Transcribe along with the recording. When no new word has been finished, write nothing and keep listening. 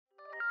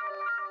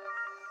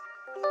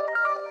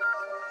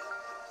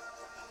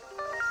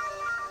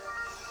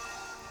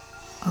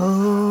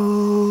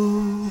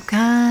Oh,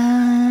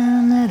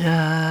 Canada.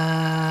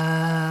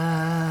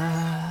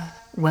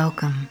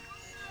 Welcome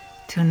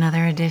to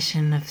another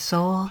edition of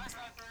Soul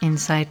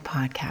Insight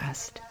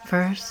Podcast.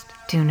 First,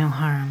 do no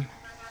harm.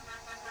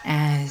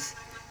 As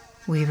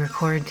we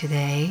record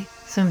today,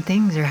 some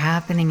things are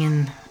happening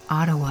in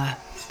Ottawa.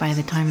 By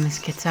the time this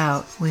gets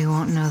out, we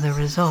won't know the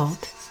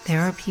result.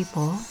 There are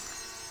people,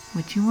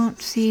 which you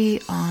won't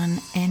see on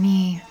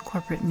any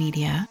corporate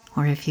media,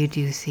 or if you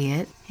do see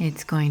it,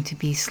 it's going to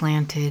be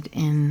slanted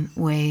in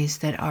ways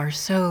that are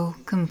so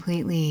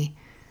completely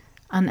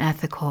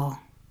unethical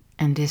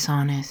and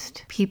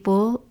dishonest.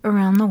 People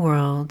around the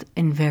world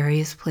in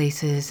various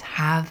places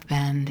have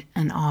been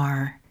and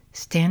are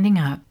standing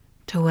up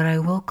to what I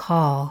will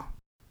call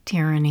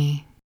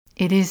tyranny.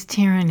 It is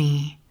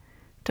tyranny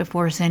to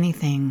force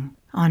anything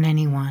on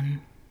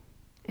anyone,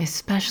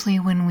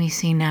 especially when we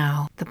see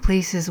now the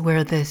places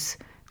where this,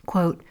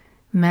 quote,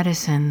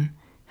 medicine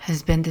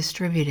has been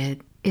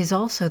distributed is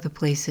also the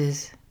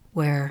places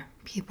where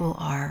people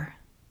are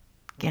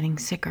getting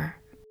sicker.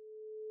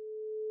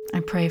 I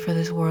pray for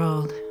this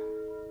world.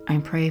 I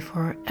pray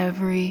for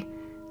every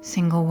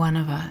single one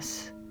of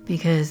us,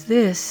 because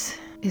this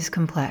is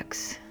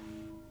complex,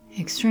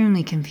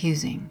 extremely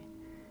confusing.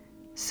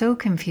 So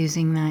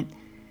confusing that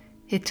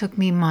it took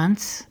me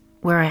months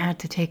where I had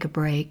to take a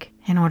break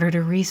in order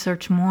to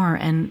research more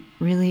and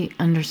really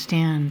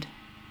understand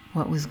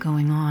what was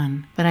going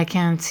on. But I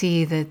can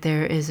see that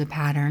there is a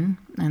pattern,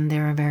 and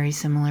there are very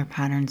similar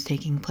patterns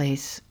taking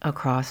place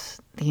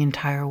across the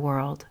entire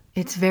world.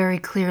 It's very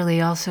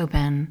clearly also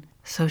been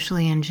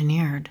socially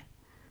engineered.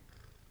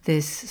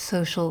 This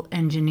social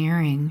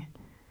engineering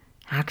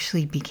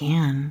actually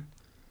began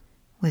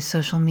with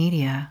social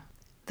media.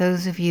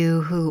 Those of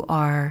you who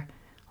are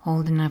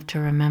old enough to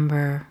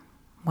remember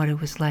what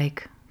it was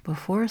like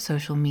before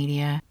social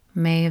media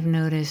may have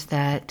noticed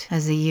that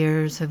as the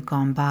years have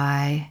gone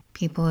by,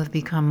 people have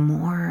become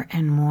more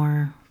and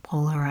more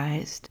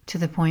polarized to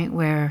the point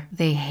where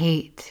they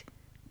hate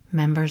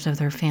members of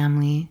their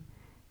family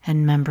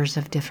and members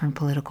of different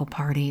political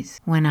parties.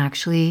 When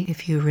actually,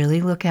 if you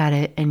really look at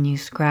it and you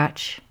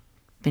scratch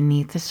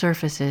beneath the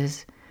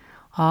surfaces,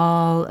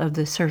 all of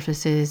the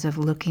surfaces of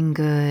looking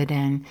good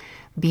and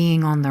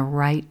being on the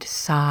right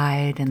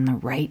side and the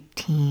right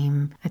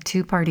team, a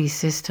two-party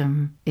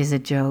system is a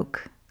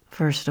joke,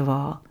 first of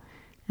all.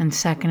 And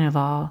second of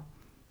all,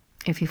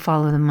 if you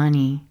follow the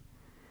money,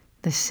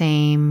 the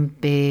same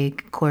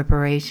big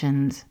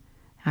corporations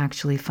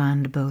actually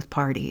fund both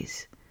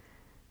parties.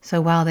 So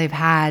while they've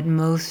had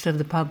most of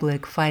the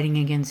public fighting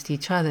against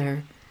each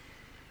other,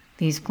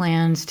 these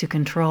plans to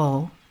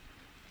control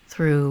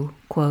through,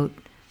 quote,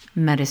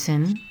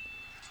 medicine,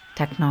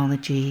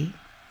 technology,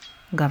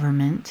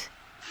 government,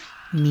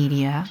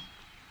 media,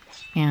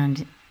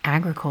 and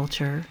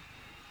agriculture,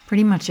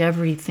 pretty much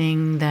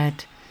everything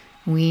that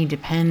we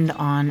depend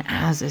on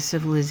as a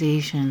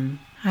civilization.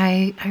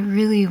 I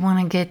really want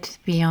to get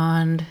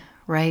beyond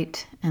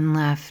right and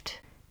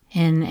left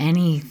in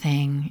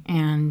anything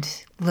and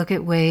look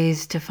at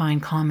ways to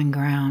find common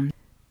ground.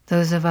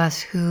 Those of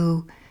us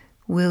who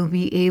will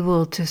be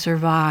able to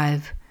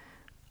survive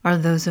are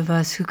those of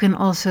us who can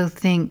also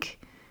think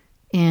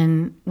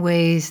in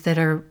ways that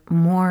are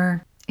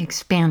more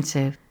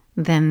expansive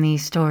than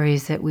these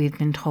stories that we've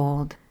been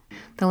told.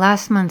 The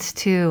last months,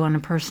 too, on a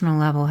personal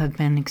level, have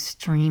been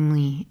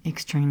extremely,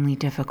 extremely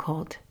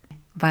difficult.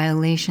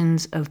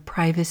 Violations of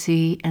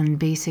privacy and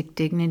basic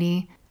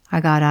dignity.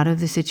 I got out of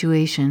the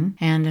situation,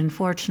 and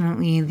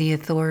unfortunately, the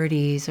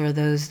authorities, or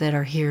those that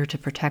are here to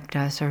protect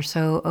us, are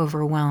so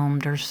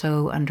overwhelmed or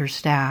so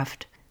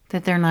understaffed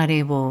that they're not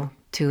able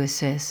to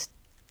assist.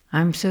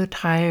 I'm so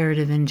tired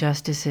of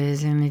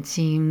injustices, and it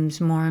seems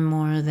more and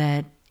more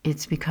that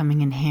it's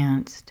becoming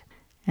enhanced.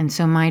 And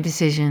so my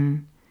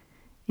decision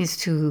is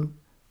to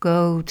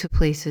go to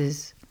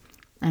places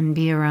and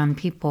be around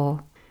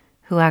people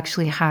who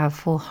actually have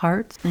full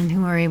hearts and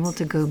who are able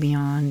to go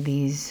beyond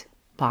these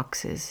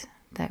boxes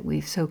that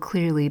we've so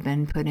clearly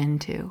been put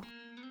into.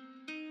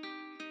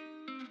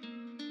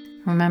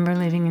 I remember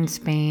living in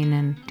Spain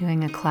and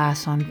doing a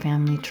class on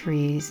family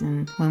trees,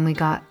 and when we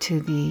got to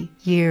the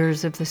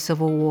years of the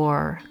Civil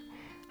War,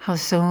 how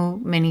so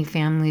many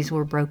families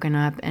were broken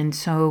up and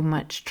so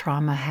much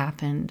trauma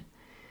happened.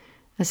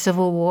 A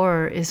civil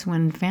war is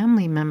when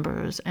family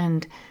members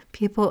and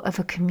people of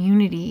a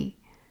community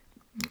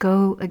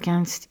go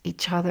against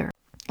each other.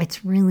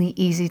 It's really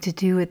easy to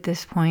do at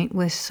this point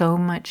with so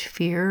much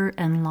fear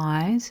and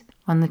lies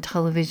on the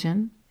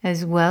television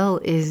as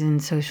well as in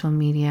social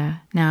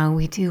media. Now,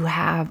 we do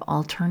have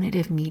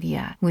alternative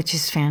media, which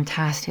is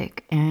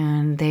fantastic,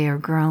 and they are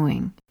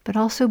growing. But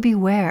also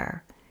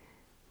beware,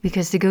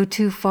 because to go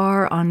too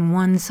far on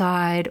one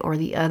side or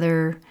the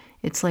other,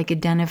 it's like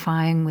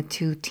identifying with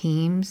two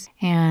teams.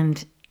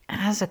 And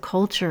as a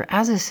culture,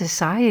 as a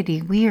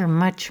society, we are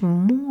much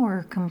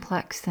more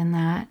complex than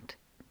that.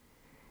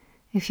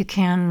 If you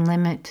can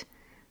limit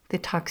the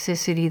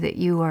toxicity that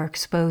you are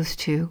exposed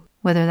to,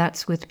 whether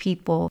that's with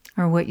people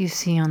or what you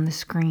see on the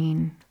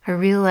screen. I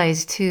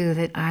realize too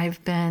that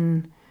I've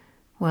been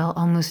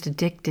almost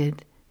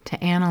addicted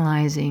to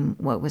analyzing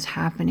what was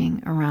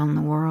happening around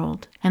the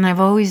world. And I've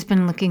always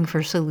been looking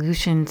for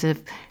solutions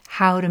of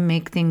how to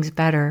make things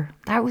better.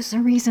 That was the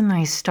reason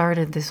I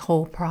started this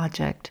whole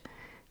project,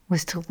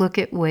 was to look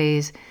at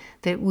ways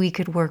that we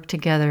could work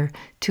together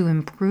to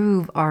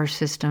improve our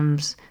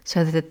systems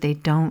so that they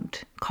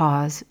don't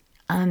cause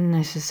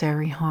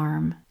unnecessary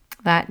harm.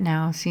 That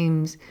now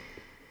seems,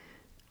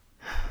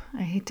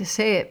 I hate to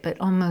say it,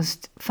 but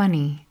almost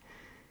funny.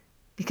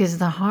 Because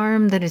the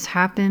harm that has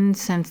happened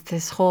since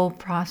this whole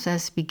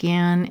process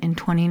began in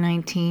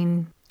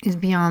 2019 is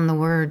beyond the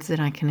words that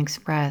I can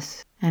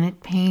express. And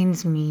it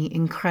pains me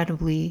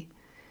incredibly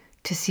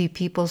to see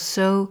people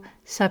so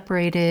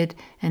separated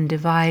and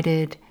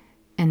divided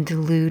and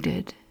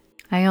deluded.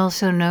 I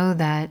also know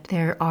that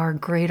there are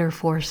greater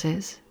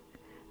forces.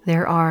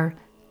 There are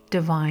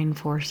divine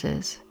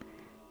forces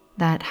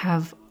that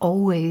have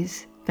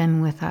always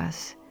been with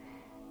us.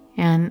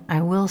 And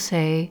I will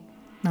say,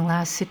 the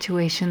last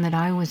situation that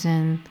I was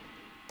in,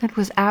 that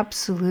was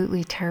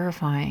absolutely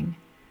terrifying.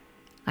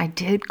 I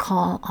did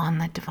call on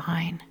the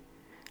divine.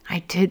 I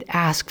did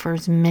ask for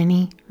as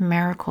many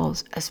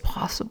miracles as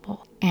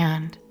possible,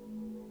 and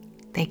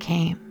they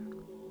came.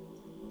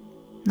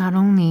 Not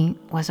only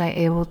was I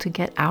able to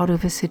get out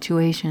of a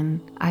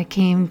situation, I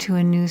came to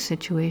a new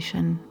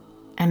situation,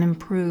 an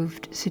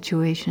improved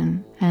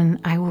situation, and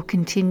I will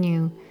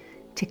continue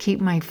to keep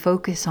my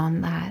focus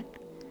on that.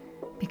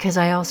 Because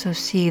I also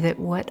see that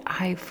what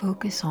I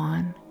focus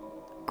on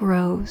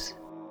grows.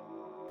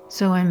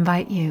 So I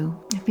invite you,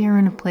 if you're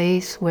in a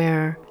place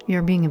where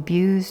you're being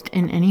abused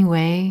in any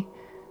way,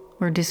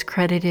 or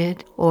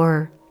discredited,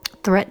 or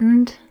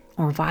threatened,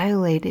 or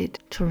violated,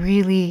 to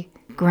really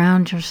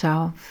ground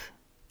yourself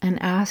and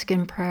ask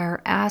in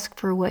prayer, ask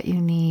for what you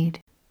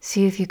need.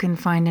 See if you can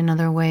find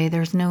another way.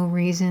 There's no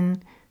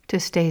reason to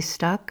stay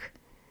stuck.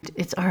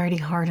 It's already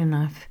hard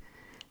enough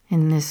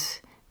in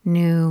this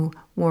new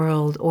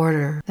world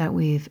order that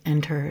we've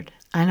entered.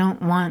 I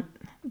don't want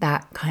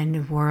that kind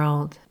of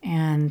world.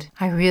 And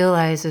I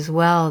realize as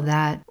well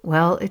that,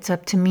 it's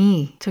up to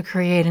me to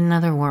create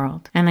another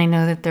world. And I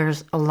know that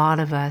there's a lot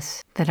of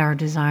us that are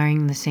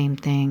desiring the same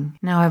thing.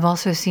 Now, I've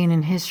also seen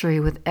in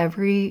history with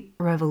every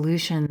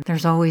revolution,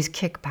 there's always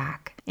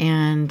kickback.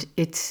 And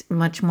it's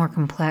much more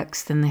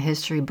complex than the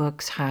history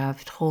books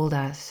have told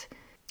us.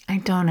 I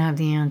don't have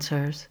the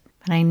answers,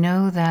 but I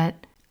know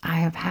that I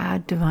have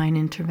had divine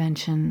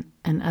intervention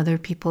and other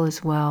people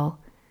as well.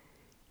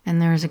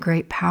 And there is a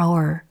great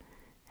power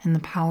in the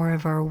power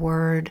of our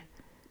word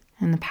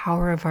and the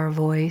power of our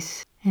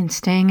voice and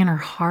staying in our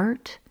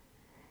heart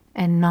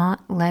and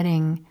not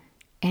letting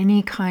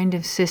any kind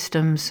of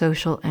system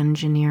social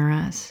engineer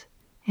us.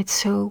 It's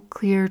so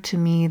clear to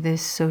me,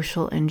 this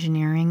social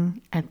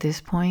engineering at this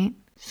point.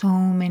 So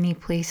many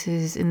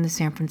places in the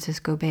San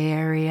Francisco Bay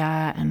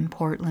Area and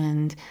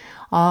Portland,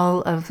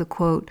 all of the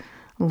quote,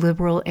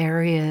 liberal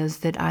areas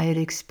that I had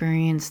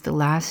experienced the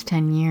last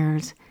 10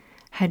 years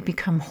had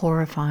become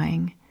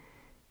horrifying.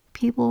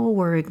 People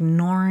were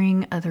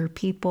ignoring other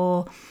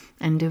people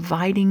and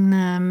dividing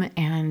them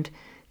and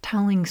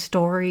telling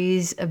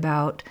stories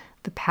about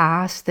the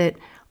past that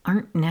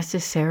aren't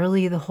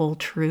necessarily the whole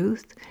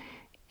truth.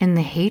 And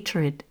the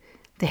hatred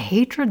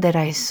that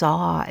I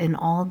saw in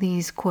all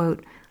these,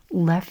 quote,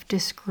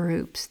 leftist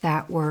groups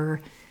that were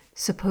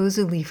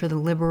supposedly for the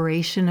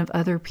liberation of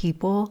other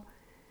people.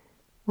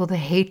 Well, the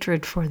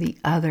hatred for the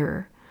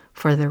other,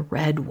 for the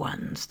red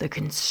ones, the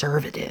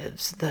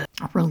conservatives, the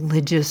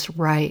religious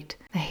right.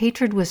 The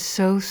hatred was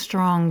so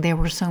strong. There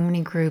were so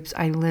many groups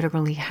I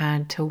literally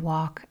had to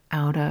walk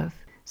out of.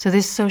 So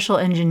this social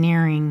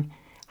engineering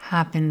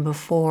happened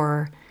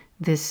before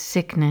this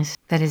sickness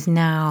that is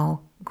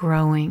now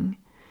growing.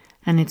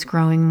 And it's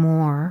growing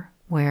more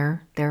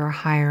where there are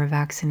higher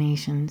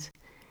vaccinations.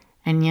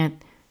 And yet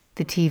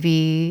the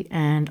TV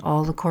and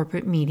all the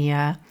corporate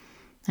media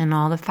and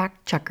all the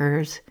fact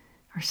checkers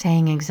are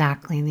saying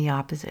exactly the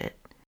opposite.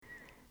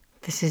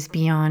 This is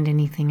beyond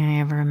anything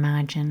I ever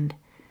imagined.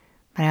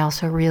 But I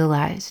also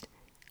realized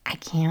I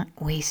can't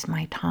waste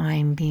my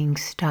time being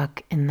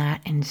stuck in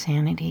that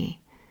insanity,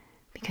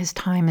 because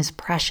time is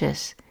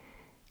precious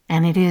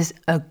and it is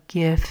a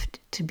gift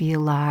to be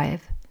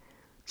alive.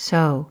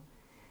 So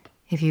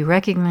if you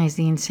recognize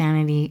the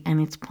insanity and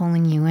it's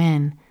pulling you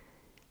in,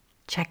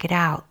 check it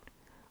out.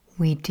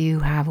 We do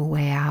have a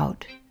way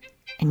out.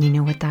 And you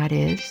know what that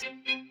is?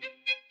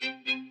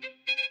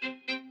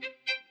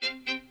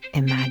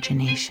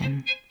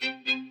 Imagination.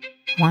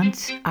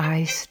 Once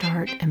I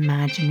start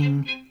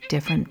imagining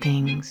different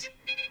things,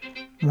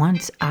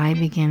 once I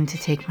begin to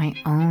take my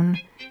own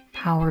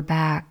power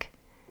back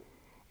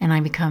and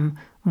I become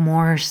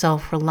more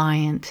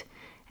self-reliant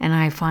and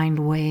I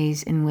find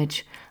ways in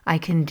which I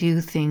can do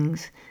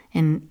things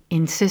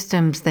in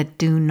systems that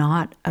do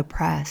not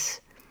oppress.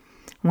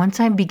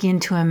 Once I begin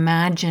to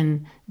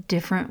imagine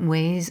different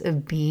ways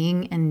of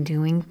being and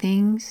doing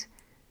things,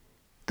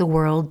 the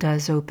world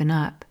does open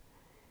up.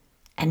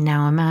 And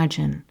now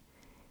imagine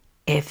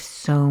if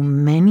so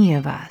many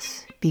of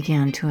us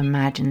began to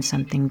imagine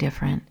something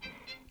different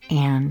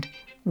and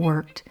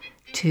worked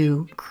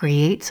to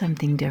create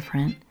something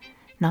different,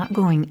 not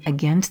going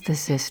against the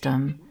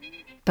system,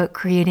 but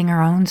creating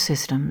our own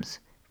systems,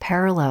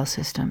 parallel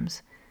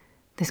systems.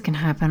 This can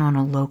happen on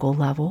a local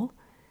level,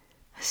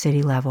 a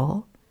city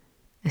level,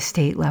 a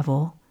state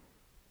level,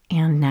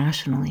 and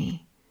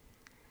nationally.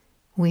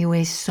 We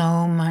waste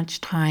so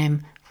much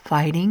time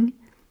fighting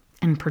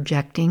and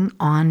projecting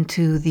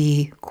onto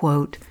the,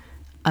 quote,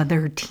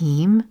 other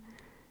team,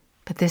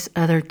 but this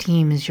other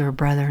team is your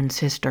brother and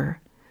sister.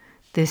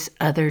 This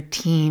other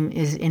team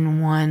is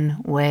in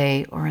one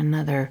way or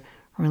another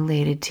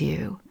related to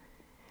you.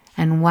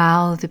 And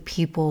while the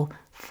people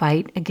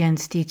fight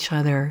against each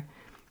other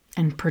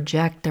and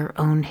project their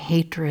own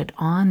hatred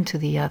onto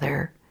the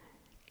other,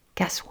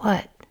 guess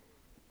what?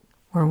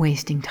 We're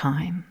wasting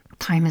time.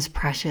 Time is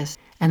precious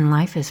and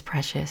life is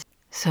precious.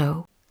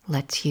 So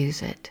let's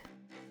use it.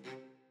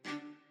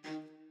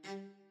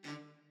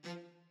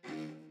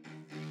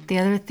 The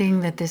other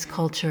thing that this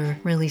culture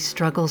really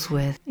struggles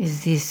with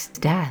is this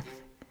death.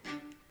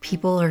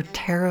 People are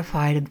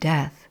terrified of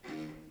death.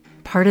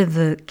 Part of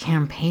the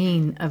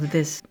campaign of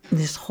this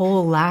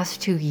whole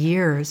last 2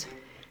 years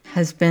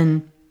has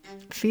been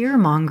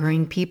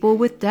fear-mongering people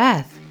with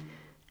death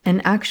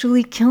and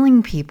actually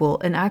killing people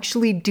and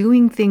actually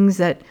doing things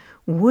that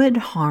would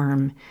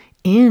harm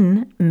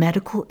in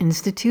medical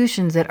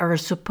institutions that are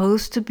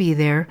supposed to be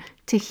there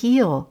to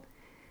heal.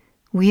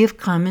 We have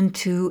come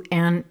into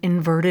an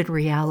inverted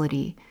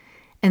reality.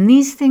 And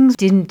these things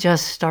didn't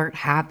just start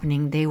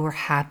happening, they were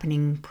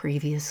happening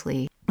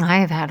previously. I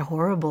have had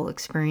horrible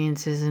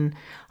experiences in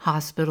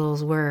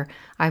hospitals where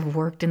I've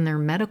worked in their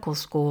medical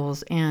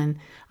schools, and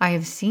I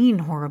have seen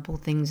horrible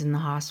things in the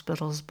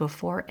hospitals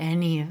before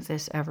any of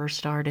this ever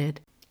started.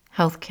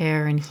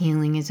 Healthcare and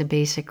healing is a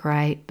basic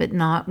right, but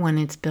not when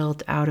it's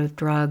built out of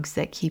drugs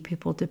that keep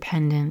people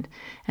dependent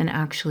and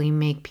actually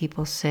make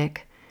people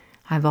sick.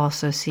 I've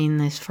also seen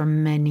this for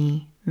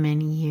many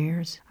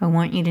years. I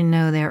want you to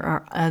know there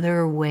are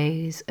other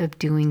ways of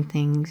doing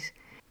things,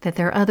 that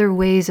there are other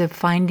ways of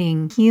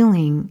finding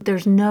healing.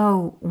 There's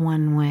no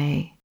one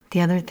way.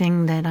 The other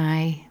thing that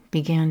I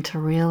began to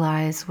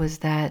realize was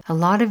that a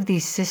lot of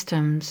these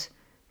systems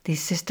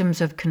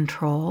of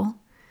control,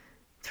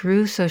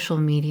 through social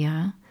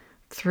media,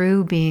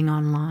 through being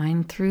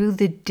online, through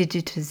the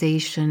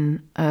digitization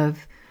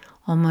of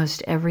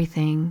almost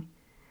everything,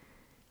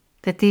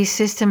 that these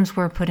systems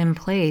were put in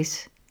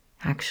place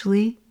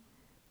actually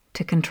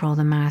to control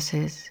the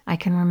masses. I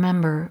can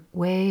remember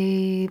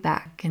way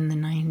back in the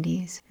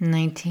 90s,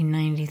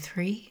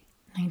 1993,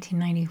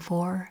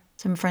 1994,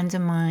 some friends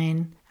of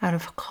mine out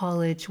of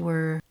college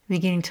were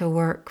beginning to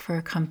work for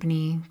a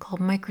company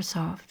called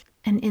Microsoft.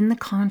 And in the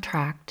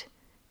contract,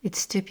 it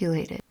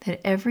stipulated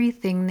that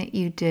everything that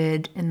you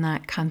did in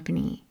that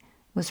company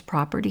was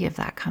property of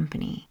that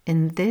company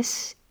in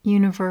this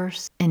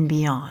universe and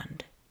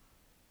beyond.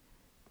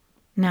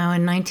 Now,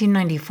 in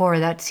 1994,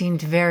 that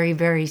seemed very,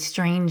 very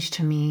strange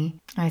to me.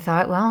 I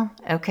thought, well,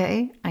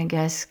 okay, I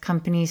guess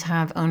companies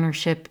have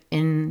ownership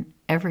in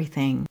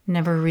everything,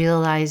 never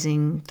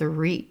realizing the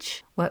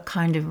reach, what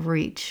kind of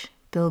reach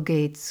Bill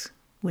Gates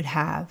would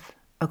have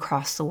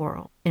across the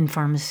world in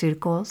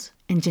pharmaceuticals,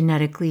 in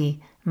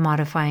genetically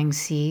modifying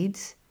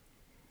seeds,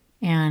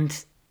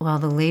 and, well,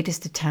 the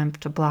latest attempt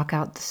to block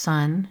out the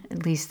sun,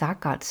 at least that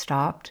got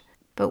stopped.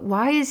 But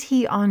why is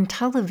he on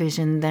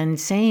television then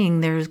saying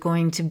there's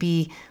going to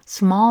be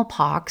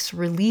smallpox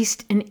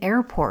released in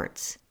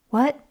airports?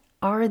 What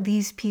are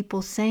these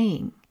people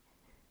saying?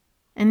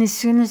 And as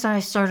soon as I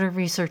started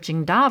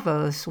researching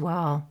Davos,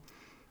 well,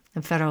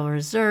 the Federal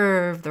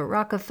Reserve, the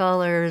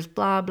Rockefellers,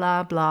 blah,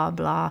 blah, blah,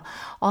 blah,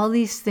 all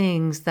these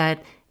things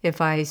that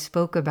if I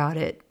spoke about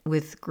it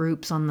with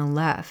groups on the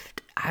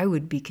left, I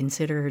would be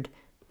considered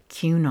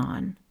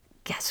QAnon.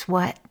 Guess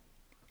what?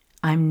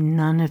 I'm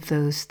none of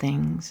those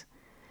things.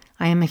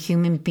 I am a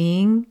human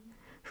being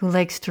who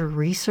likes to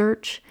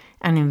research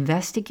and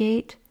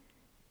investigate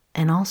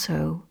and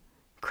also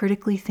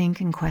critically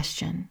think and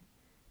question.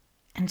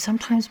 And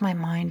sometimes my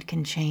mind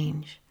can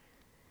change.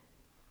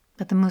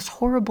 But the most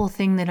horrible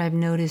thing that I've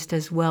noticed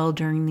as well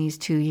during these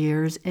 2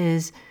 years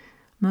is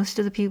most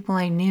of the people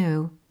I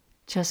knew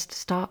just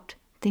stopped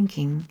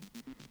thinking.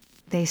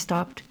 They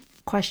stopped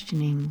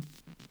questioning,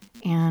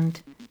 and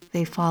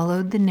they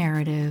followed the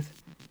narrative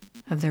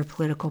of their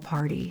political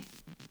party.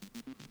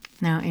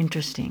 Now,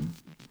 interesting,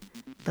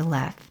 the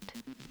left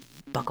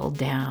buckled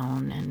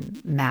down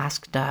and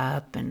masked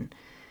up and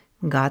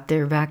got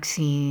their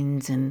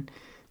vaccines and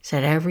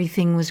said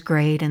everything was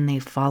great, and they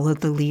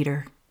followed the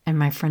leader. And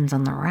my friends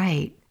on the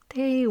right,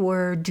 they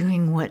were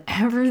doing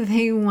whatever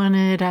they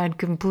wanted, had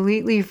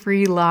completely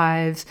free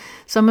lives.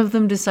 Some of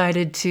them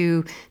decided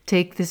to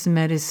take this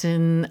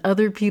medicine.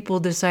 Other people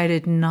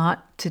decided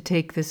not to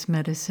take this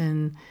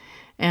medicine.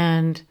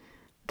 And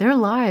their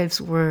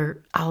lives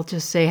were, I'll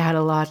just say, had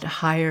a lot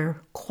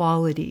higher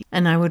quality.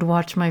 And I would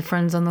watch my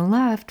friends on the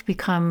left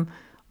become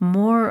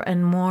more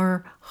and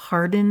more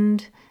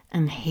hardened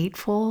and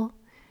hateful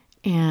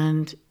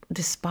and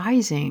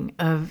despising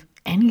of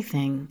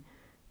anything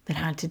that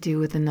had to do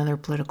with another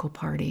political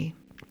party.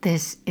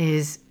 This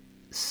is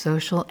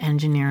social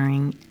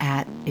engineering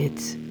at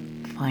its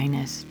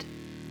finest.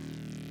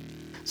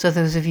 So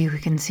those of you who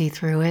can see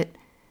through it,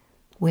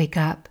 wake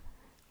up.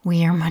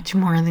 We are much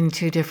more than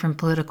two different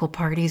political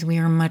parties. We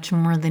are much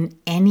more than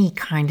any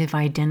kind of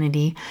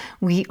identity.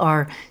 We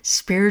are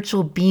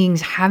spiritual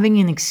beings having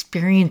an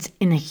experience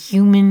in a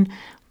human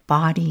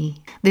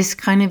body. This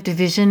kind of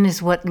division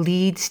is what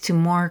leads to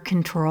more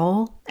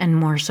control and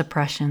more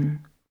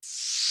suppression.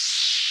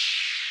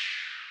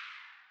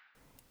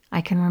 I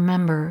can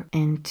remember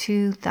in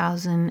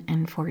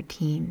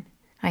 2014,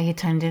 I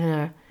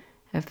attended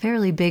a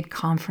fairly big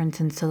conference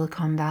in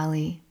Silicon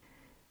Valley.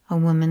 A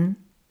woman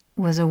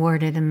was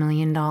awarded $1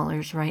 million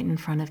right in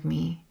front of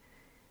me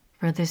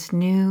for this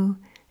new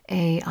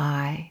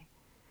AI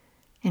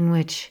in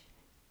which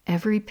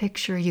every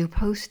picture you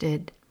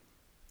posted,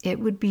 it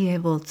would be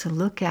able to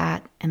look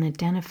at and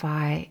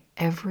identify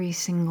every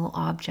single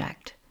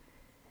object,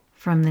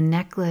 from the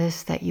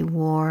necklace that you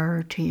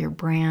wore to your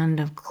brand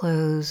of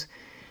clothes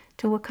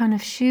to what kind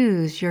of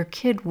shoes your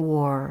kid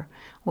wore,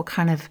 what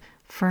kind of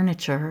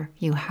furniture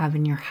you have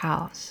in your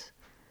house.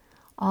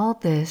 All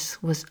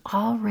this was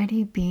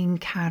already being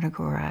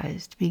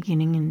categorized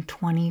beginning in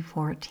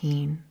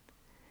 2014.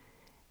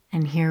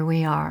 And here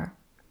we are.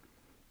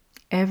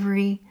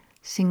 Every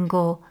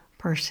single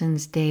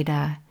person's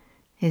data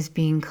is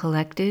being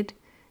collected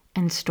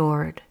and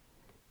stored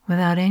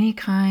without any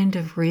kind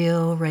of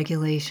real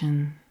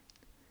regulation.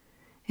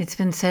 It's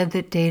been said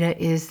that data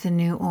is the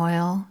new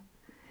oil,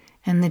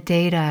 and the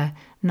data,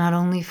 not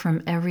only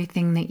from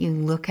everything that you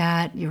look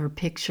at, your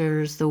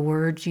pictures, the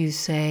words you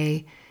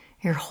say,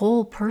 your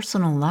whole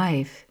personal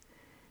life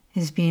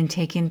is being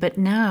taken, but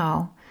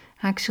now,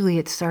 actually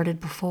it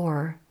started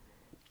before,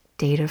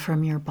 data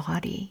from your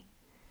body,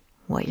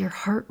 what your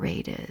heart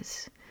rate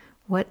is,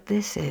 what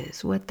this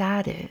is, what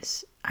that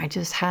is. I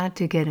just had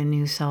to get a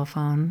new cell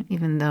phone,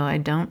 even though I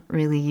don't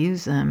really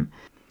use them.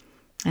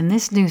 And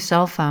this new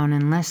cell phone,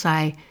 unless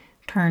I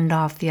turned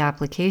off the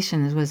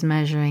applications, was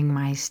measuring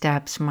my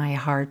steps, my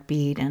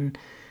heartbeat, and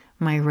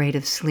my rate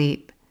of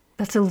sleep.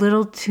 That's a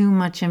little too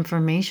much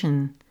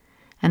information.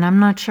 And I'm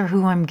not sure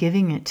who I'm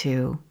giving it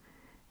to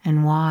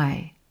and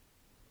why.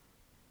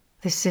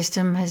 The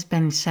system has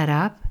been set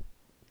up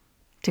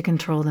to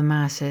control the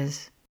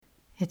masses.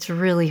 It's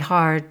really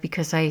hard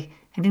because I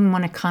didn't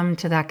want to come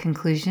to that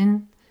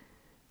conclusion,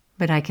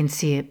 but I can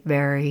see it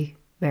very,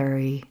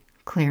 very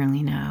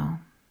clearly now.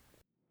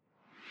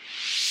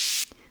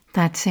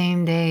 That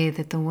same day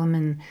that the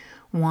woman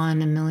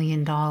won $1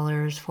 million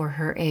for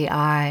her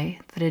AI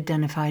that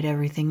identified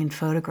everything in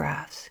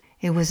photographs,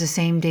 it was the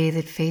same day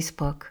that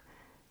Facebook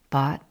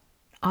bought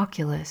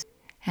Oculus.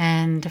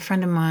 And a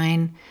friend of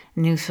mine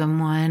knew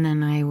someone,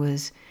 and I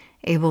was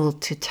able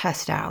to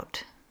test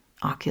out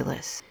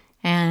Oculus.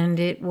 And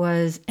it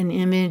was an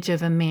image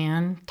of a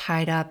man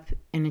tied up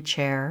in a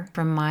chair.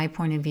 From my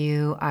point of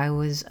view, I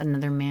was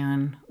another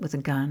man with a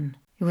gun.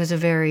 It was a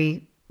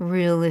very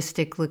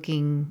realistic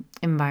looking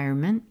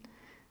environment.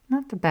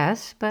 Not the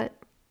best, but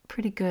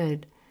pretty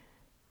good.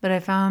 But I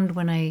found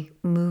when I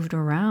moved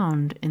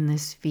around in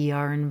this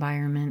VR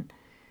environment,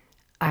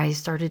 I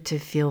started to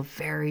feel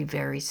very,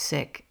 very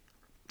sick,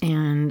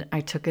 and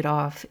I took it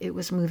off. It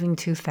was moving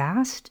too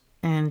fast,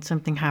 and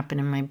something happened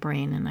in my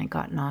brain, and I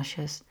got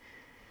nauseous.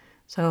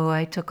 So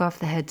I took off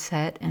the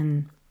headset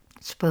and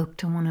spoke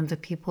to one of the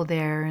people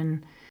there,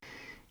 and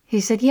he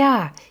said,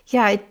 yeah,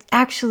 it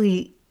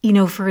actually,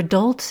 for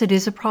adults, it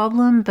is a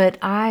problem, but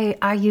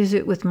I use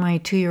it with my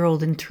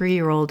 2-year-old and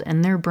 3-year-old,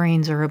 and their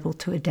brains are able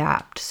to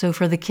adapt. So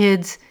for the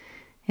kids,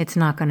 it's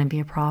not going to be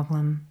a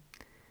problem.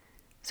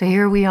 So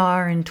here we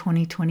are in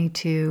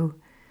 2022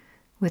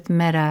 with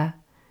Meta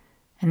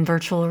and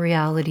virtual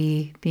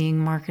reality being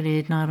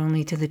marketed not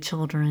only to the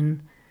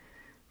children,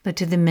 but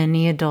to the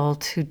many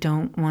adults who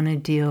don't want to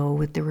deal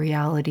with the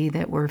reality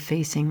that we're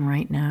facing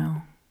right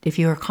now. If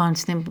you are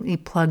constantly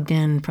plugged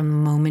in from the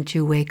moment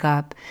you wake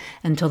up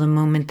until the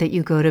moment that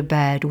you go to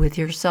bed with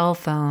your cell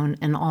phone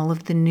and all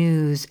of the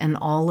news and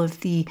all of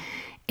the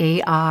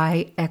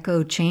AI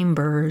echo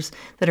chambers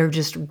that are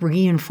just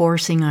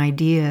reinforcing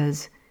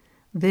ideas,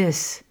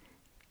 this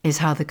is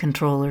how the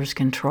controllers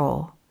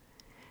control.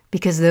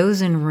 Because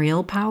those in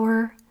real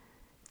power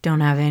don't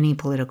have any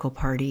political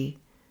party.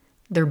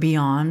 They're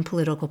beyond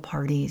political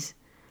parties,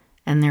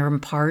 and they're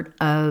part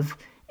of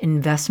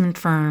investment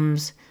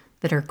firms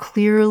that are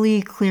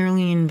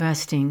clearly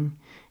investing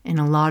in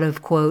a lot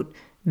of, quote,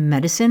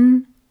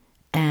 medicine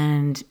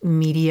and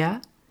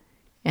media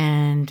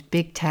and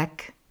big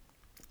tech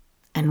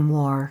and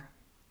war.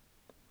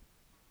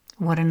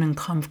 What an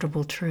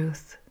uncomfortable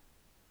truth.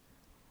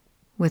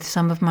 With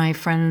some of my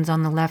friends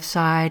on the left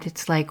side,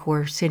 it's like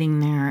we're sitting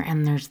there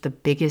and there's the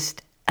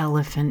biggest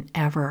elephant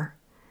ever.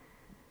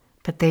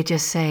 But they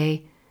just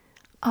say,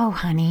 oh,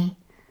 honey,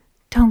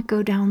 don't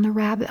go down the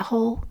rabbit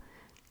hole.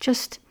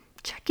 Just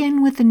check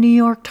in with the New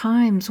York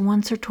Times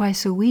once or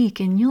twice a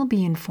week and you'll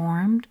be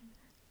informed.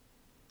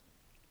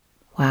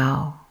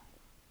 Wow,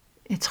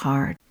 it's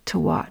hard to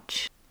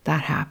watch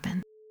that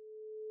happen.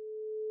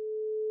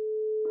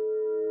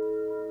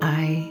 I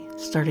I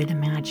started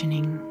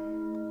imagining.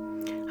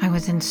 I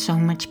was in so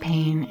much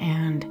pain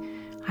and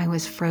I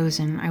was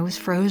frozen. I was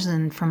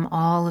frozen from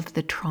all of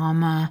the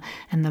trauma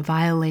and the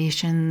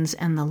violations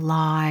and the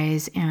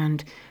lies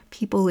and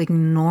people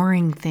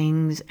ignoring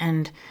things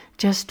and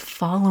just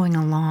following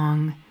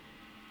along.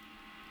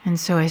 And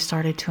so I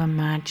started to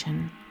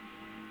imagine,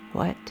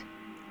 what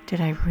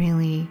did I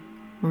really,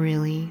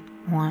 really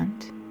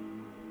want?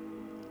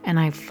 And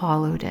I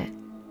followed it.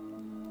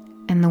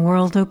 And the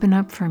world opened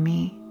up for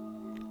me.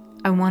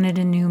 I wanted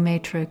a new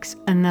matrix,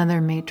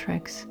 another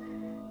matrix,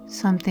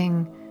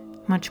 something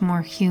much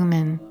more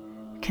human,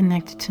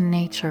 connected to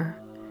nature,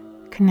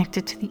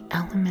 connected to the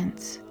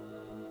elements,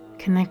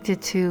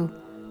 connected to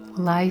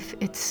life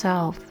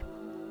itself,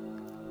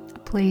 a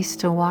place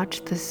to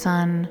watch the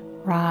sun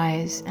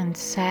rise and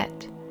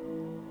set,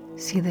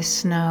 see the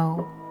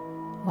snow,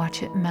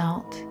 watch it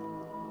melt,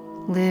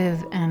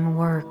 live and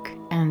work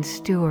and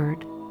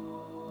steward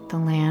the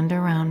land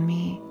around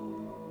me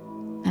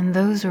and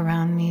those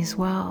around me as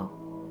well,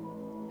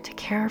 to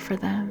care for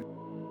them.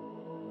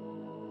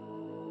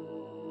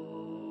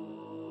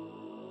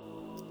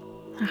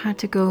 I had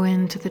to go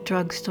into the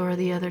drugstore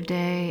the other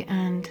day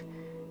and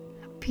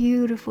a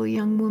beautiful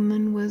young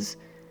woman was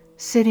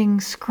sitting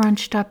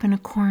scrunched up in a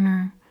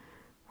corner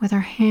with her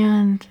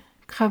hand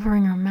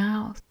covering her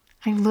mouth.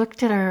 I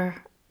looked at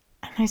her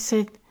and I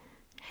said,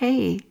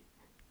 hey,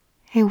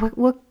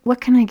 what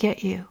can I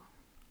get you?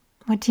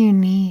 What do you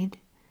need?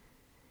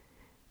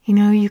 You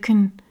know, you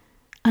can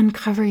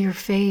uncover your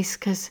face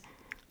because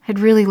I'd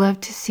really love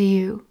to see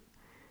you.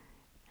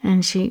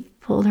 And she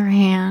pulled her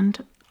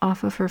hand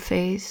off of her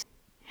face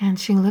and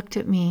she looked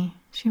at me.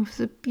 She was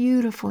a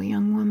beautiful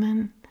young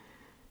woman.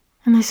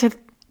 And I said,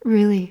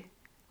 really,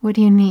 what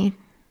do you need?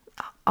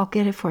 I'll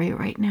get it for you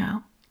right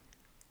now.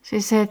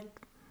 She said,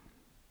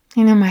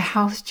 you know, my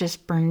house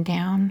just burned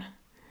down.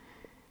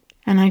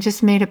 And I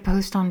just made a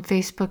post on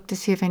Facebook to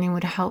see if anyone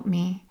would help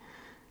me.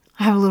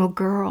 I have a little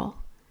girl.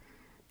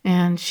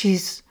 And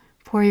she's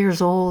 4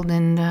 years old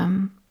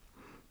and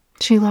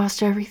she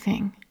lost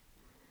everything.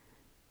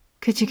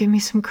 Could you give me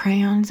some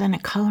crayons and a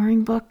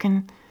coloring book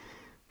and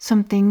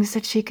some things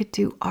that she could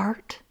do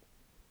art?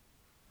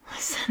 I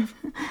said,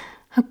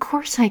 of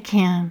course I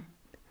can.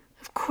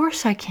 Of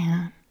course I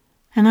can.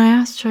 And I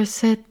asked her, I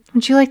said,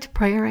 would you like to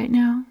pray right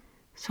now?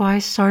 So I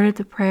started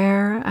the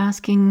prayer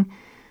asking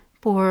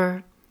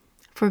for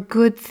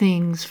good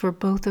things for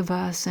both of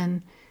us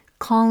and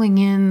calling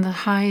in the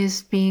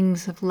highest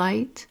beings of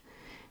light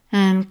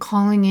and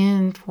calling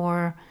in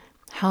for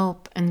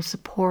help and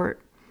support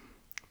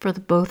for the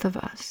both of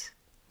us.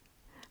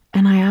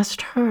 And I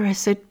asked her, I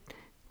said,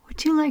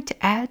 would you like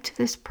to add to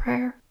this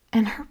prayer?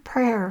 And her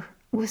prayer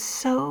was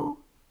so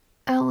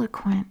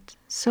eloquent,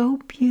 so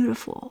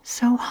beautiful,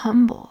 so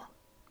humble.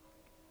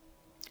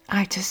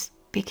 I just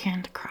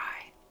began to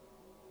cry.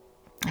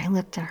 I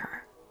looked at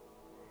her.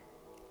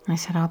 I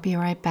said, I'll be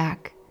right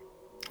back.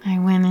 I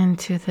went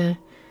into the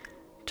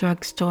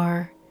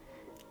drugstore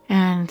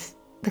and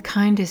the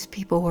kindest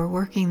people were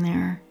working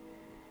there.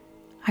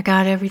 I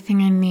got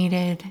everything I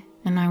needed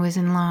and I was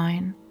in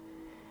line.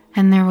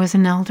 And there was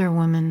an elder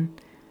woman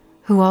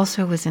who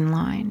also was in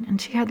line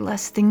and she had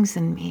less things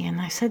than me. And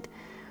I said,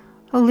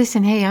 oh,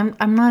 listen, hey,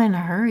 I'm not in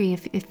a hurry.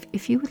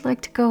 If you would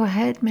like to go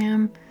ahead,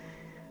 ma'am,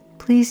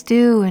 please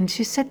do. And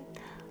she said,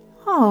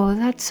 oh,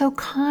 that's so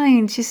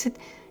kind. She said,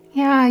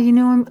 yeah, you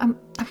know, I'm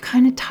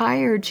kind of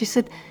tired. She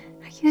said,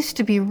 I used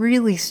to be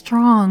really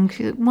strong.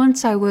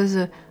 Once I was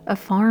a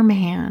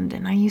farmhand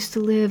and I used to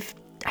lift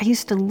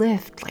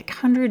like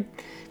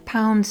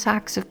 100-pound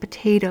sacks of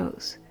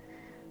potatoes.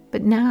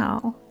 But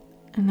now,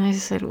 and I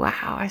said,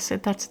 wow, I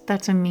said,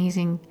 that's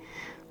amazing.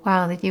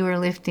 Wow, that you were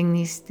lifting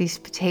these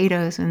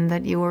potatoes and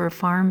that you were a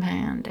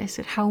farmhand. I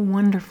said, how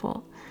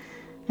wonderful.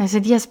 I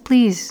said, yes,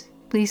 please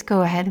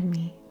go ahead of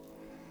me.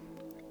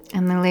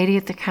 And the lady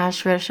at the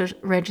cash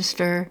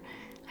register,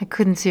 I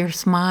couldn't see her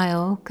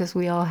smile because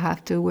we all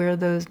have to wear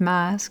those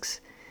masks,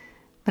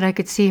 but I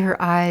could see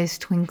her eyes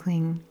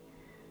twinkling.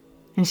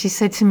 And she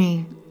said to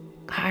me,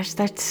 gosh,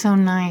 that's so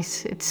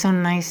nice. It's so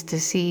nice to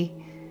see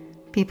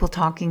people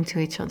talking to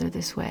each other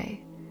this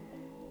way.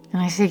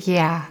 And I said,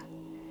 yeah.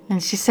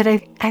 And she said,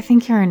 I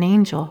think you're an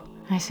angel.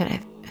 I said,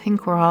 I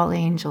think we're all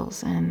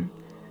angels, and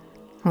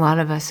a lot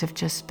of us have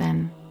just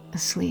been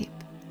asleep.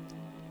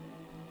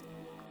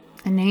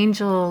 An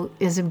angel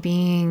is a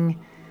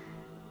being,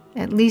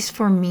 at least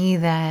for me,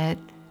 that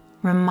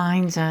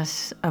reminds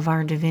us of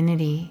our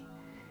divinity.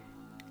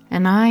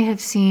 And I have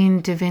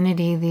seen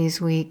divinity these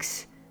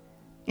weeks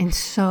in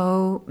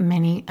so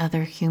many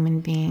other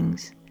human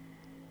beings.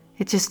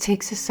 It just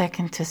takes a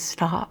second to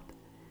stop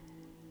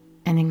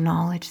and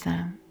acknowledge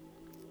them.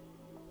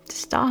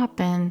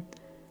 Stop and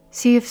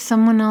see if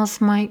someone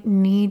else might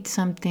need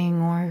something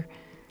or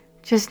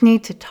just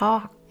need to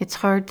talk. It's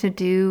hard to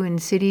do in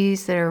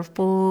cities that are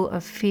full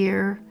of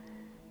fear,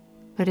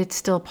 but it's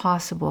still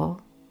possible.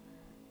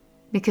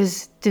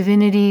 Because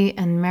divinity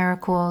and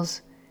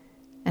miracles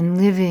and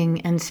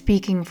living and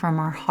speaking from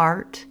our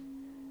heart,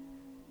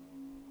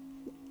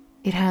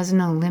 it has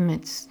no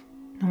limits,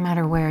 no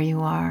matter where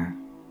you are.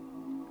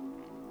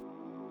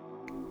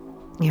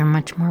 You're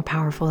much more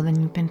powerful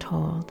than you've been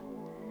told.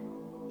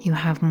 You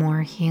have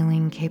more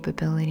healing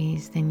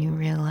capabilities than you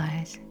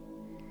realize.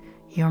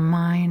 Your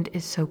mind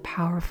is so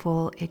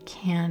powerful, it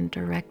can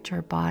direct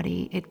your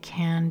body, it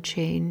can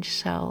change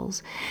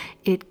cells,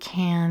 it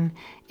can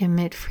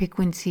emit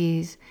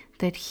frequencies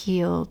that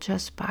heal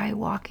just by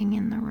walking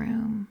in the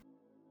room.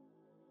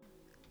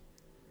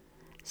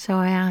 So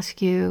I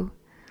ask you,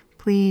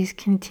 please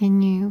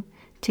continue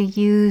to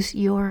use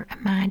your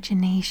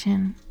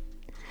imagination.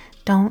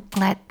 Don't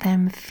let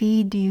them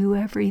feed you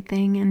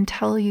everything and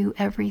tell you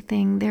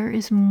everything. There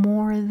is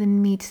more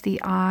than meets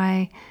the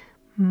eye,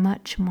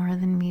 much more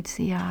than meets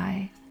the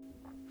eye.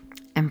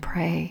 And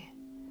pray.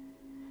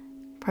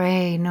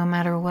 Pray no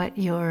matter what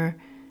your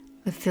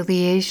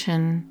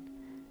affiliation.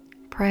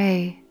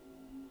 Pray.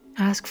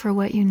 Ask for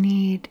what you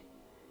need.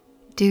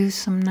 Do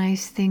some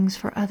nice things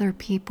for other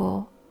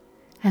people.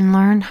 And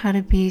learn how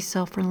to be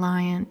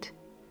self-reliant.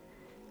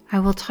 I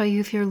will tell you,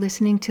 if you're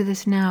listening to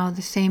this now,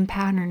 the same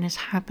pattern is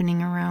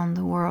happening around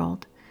the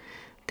world.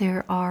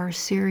 There are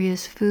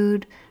serious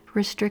food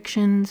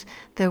restrictions.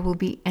 There will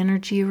be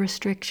energy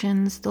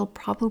restrictions. There'll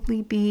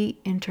probably be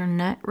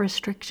internet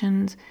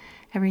restrictions.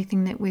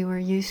 Everything that we were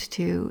used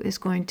to is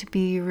going to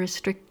be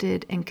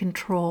restricted and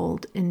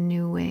controlled in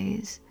new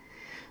ways.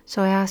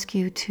 So I ask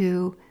you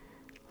to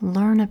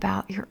learn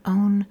about your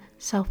own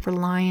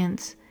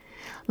self-reliance.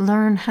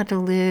 Learn how to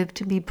live,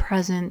 to be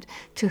present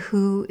to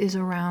who is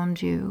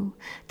around you,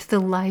 to the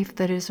life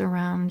that is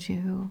around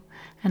you,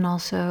 and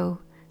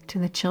also to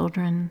the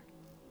children.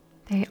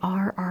 They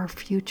are our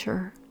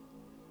future.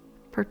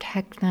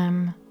 Protect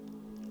them.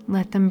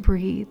 Let them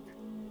breathe.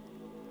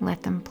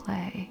 Let them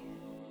play.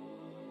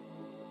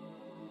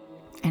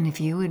 And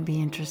if you would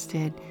be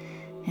interested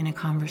in a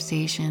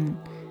conversation,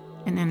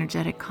 an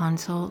energetic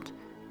consult,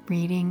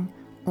 reading,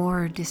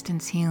 or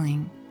distance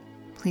healing,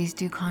 please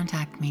do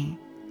contact me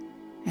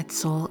at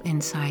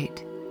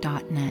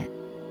soulinsight.net.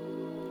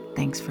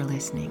 Thanks for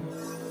listening.